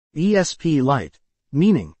ESP Light.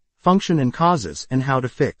 Meaning, function and causes, and how to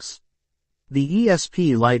fix. The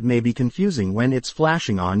ESP light may be confusing when it's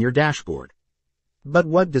flashing on your dashboard. But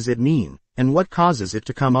what does it mean, and what causes it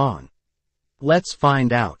to come on? Let's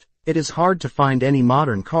find out. It is hard to find any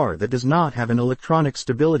modern car that does not have an electronic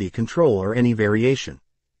stability control or any variation.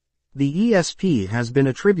 The ESP has been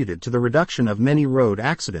attributed to the reduction of many road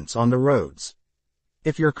accidents on the roads.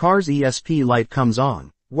 If your car's ESP light comes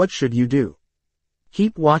on, what should you do?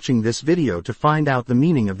 Keep watching this video to find out the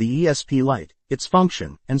meaning of the ESP light, its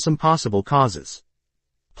function, and some possible causes.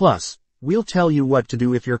 Plus, we'll tell you what to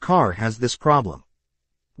do if your car has this problem.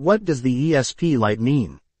 What does the ESP light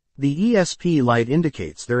mean? The ESP light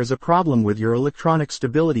indicates there is a problem with your electronic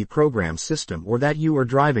stability program system or that you are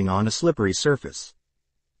driving on a slippery surface.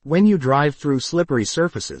 When you drive through slippery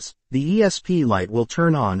surfaces, the ESP light will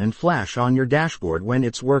turn on and flash on your dashboard when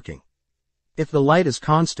it's working. If the light is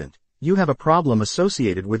constant, you have a problem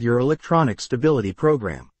associated with your electronic stability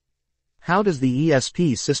program. How does the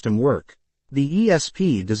ESP system work? The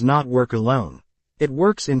ESP does not work alone. It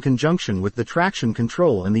works in conjunction with the traction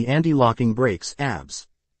control and the anti-locking brakes (ABS).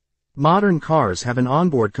 Modern cars have an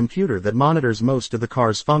onboard computer that monitors most of the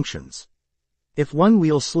car's functions. If one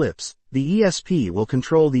wheel slips, the ESP will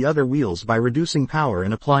control the other wheels by reducing power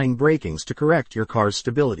and applying brakings to correct your car's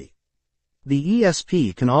stability. The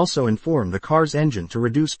ESP can also inform the car's engine to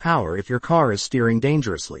reduce power if your car is steering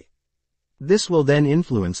dangerously. This will then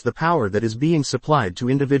influence the power that is being supplied to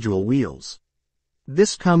individual wheels.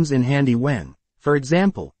 This comes in handy when, for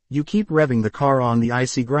example, you keep revving the car on the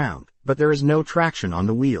icy ground, but there is no traction on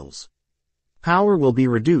the wheels. Power will be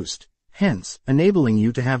reduced, hence, enabling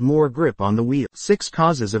you to have more grip on the wheel. 6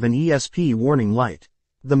 causes of an ESP warning light.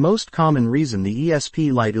 The most common reason the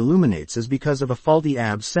ESP light illuminates is because of a faulty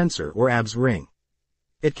ABS sensor or ABS ring.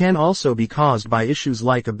 It can also be caused by issues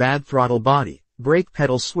like a bad throttle body, brake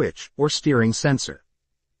pedal switch, or steering sensor.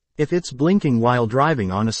 If it's blinking while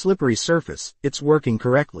driving on a slippery surface, it's working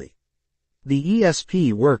correctly. The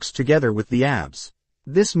ESP works together with the ABS.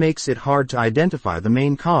 This makes it hard to identify the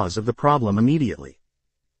main cause of the problem immediately.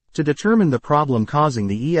 To determine the problem causing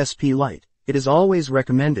the ESP light, it is always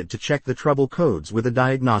recommended to check the trouble codes with a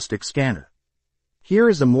diagnostic scanner. Here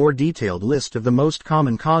is a more detailed list of the most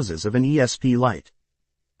common causes of an ESP light.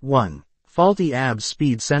 1. Faulty ABS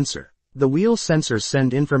speed sensor. The wheel sensors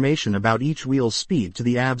send information about each wheel's speed to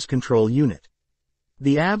the ABS control unit.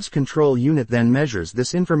 The ABS control unit then measures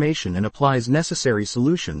this information and applies necessary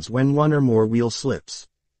solutions when one or more wheel slips.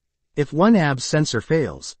 If one ABS sensor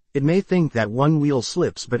fails, it may think that one wheel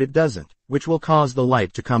slips but it doesn't, which will cause the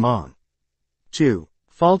light to come on. 2.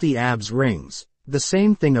 Faulty ABS rings. The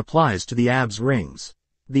same thing applies to the ABS rings.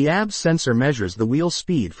 The ABS sensor measures the wheel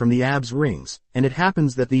speed from the ABS rings, and it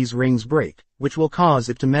happens that these rings break, which will cause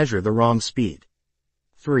it to measure the wrong speed.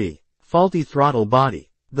 3. Faulty throttle body.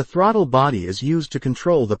 The throttle body is used to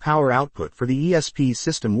control the power output for the ESP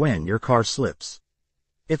system when your car slips.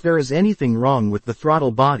 If there is anything wrong with the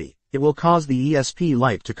throttle body, it will cause the ESP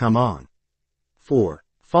light to come on. 4.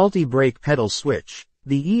 Faulty brake pedal switch.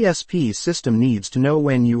 The ESP system needs to know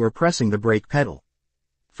when you are pressing the brake pedal.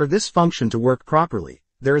 For this function to work properly,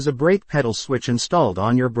 there is a brake pedal switch installed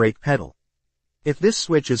on your brake pedal. If this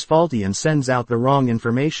switch is faulty and sends out the wrong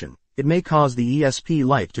information, it may cause the ESP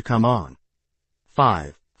light to come on.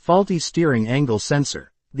 5. Faulty steering angle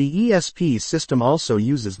sensor. The ESP system also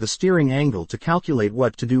uses the steering angle to calculate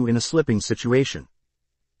what to do in a slipping situation.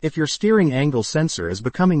 If your steering angle sensor is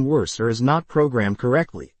becoming worse or is not programmed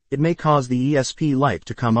correctly, it may cause the ESP light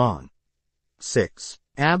to come on. 6.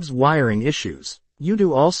 ABS wiring issues. You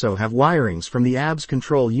do also have wirings from the ABS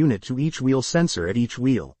control unit to each wheel sensor at each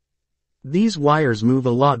wheel. These wires move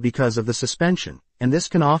a lot because of the suspension, and this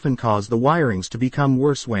can often cause the wirings to become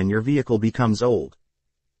worse when your vehicle becomes old.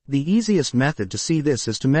 The easiest method to see this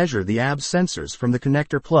is to measure the ABS sensors from the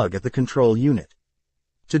connector plug at the control unit.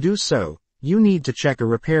 To do so, you need to check a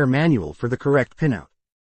repair manual for the correct pinout.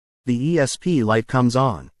 The ESP light comes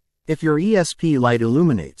on. If your ESP light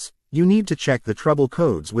illuminates, you need to check the trouble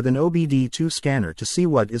codes with an OBD2 scanner to see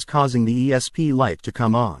what is causing the ESP light to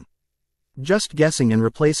come on. Just guessing and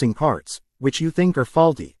replacing parts, which you think are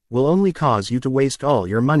faulty, will only cause you to waste all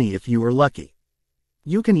your money if you are lucky.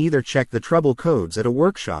 You can either check the trouble codes at a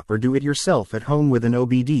workshop or do it yourself at home with an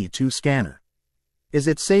OBD2 scanner. Is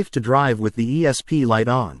it safe to drive with the ESP light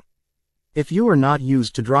on? If you are not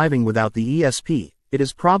used to driving without the ESP, it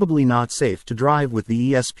is probably not safe to drive with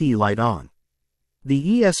the ESP light on.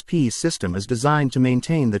 The ESP system is designed to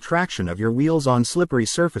maintain the traction of your wheels on slippery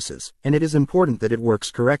surfaces, and it is important that it works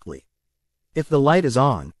correctly. If the light is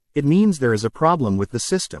on, it means there is a problem with the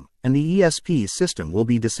system, and the ESP system will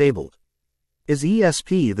be disabled. Is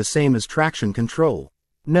ESP the same as traction control?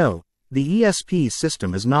 No, the ESP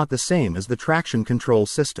system is not the same as the traction control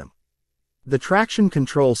system. The traction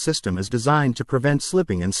control system is designed to prevent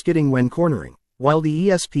slipping and skidding when cornering, while the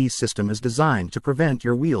ESP system is designed to prevent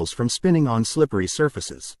your wheels from spinning on slippery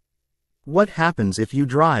surfaces. What happens if you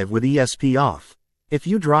drive with ESP off? If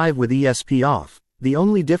you drive with ESP off, the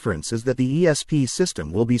only difference is that the ESP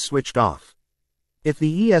system will be switched off. If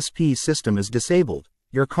the ESP system is disabled,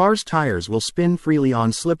 your car's tires will spin freely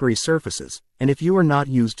on slippery surfaces, and if you are not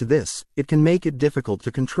used to this, it can make it difficult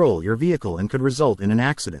to control your vehicle and could result in an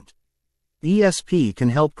accident. ESP can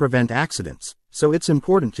help prevent accidents, so it's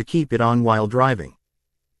important to keep it on while driving.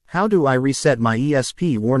 How do I reset my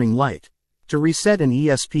ESP warning light? To reset an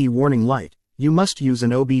ESP warning light, you must use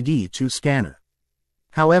an OBD2 scanner.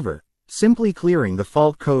 However, simply clearing the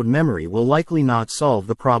fault code memory will likely not solve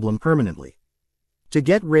the problem permanently. To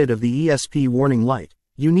get rid of the ESP warning light,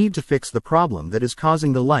 you need to fix the problem that is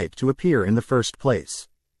causing the light to appear in the first place.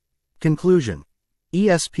 Conclusion.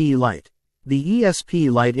 ESP light. The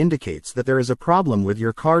ESP light indicates that there is a problem with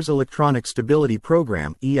your car's electronic stability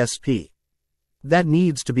program, ESP. That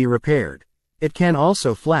needs to be repaired. It can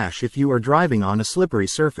also flash if you are driving on a slippery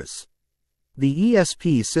surface. The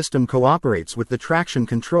ESP system cooperates with the traction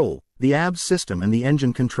control, the ABS system and the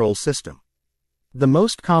engine control system. The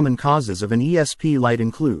most common causes of an ESP light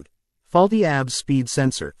include faulty ABS speed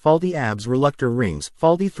sensor, faulty ABS reluctor rings,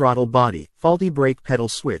 faulty throttle body, faulty brake pedal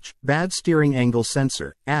switch, bad steering angle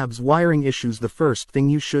sensor, ABS wiring issues. The first thing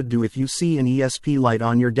you should do if you see an ESP light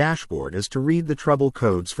on your dashboard is to read the trouble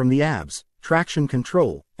codes from the ABS, traction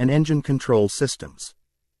control, and engine control systems.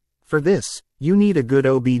 For this, you need a good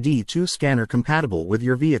OBD2 scanner compatible with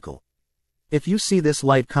your vehicle. If you see this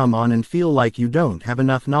light come on and feel like you don't have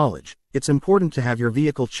enough knowledge, it's important to have your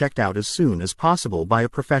vehicle checked out as soon as possible by a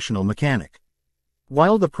professional mechanic.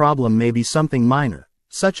 While the problem may be something minor,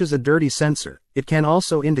 such as a dirty sensor, it can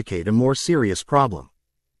also indicate a more serious problem.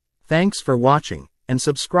 Thanks for watching, and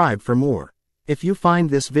subscribe for more. If you find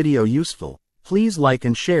this video useful, please like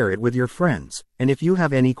and share it with your friends, and if you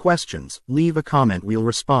have any questions, leave a comment, we'll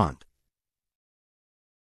respond.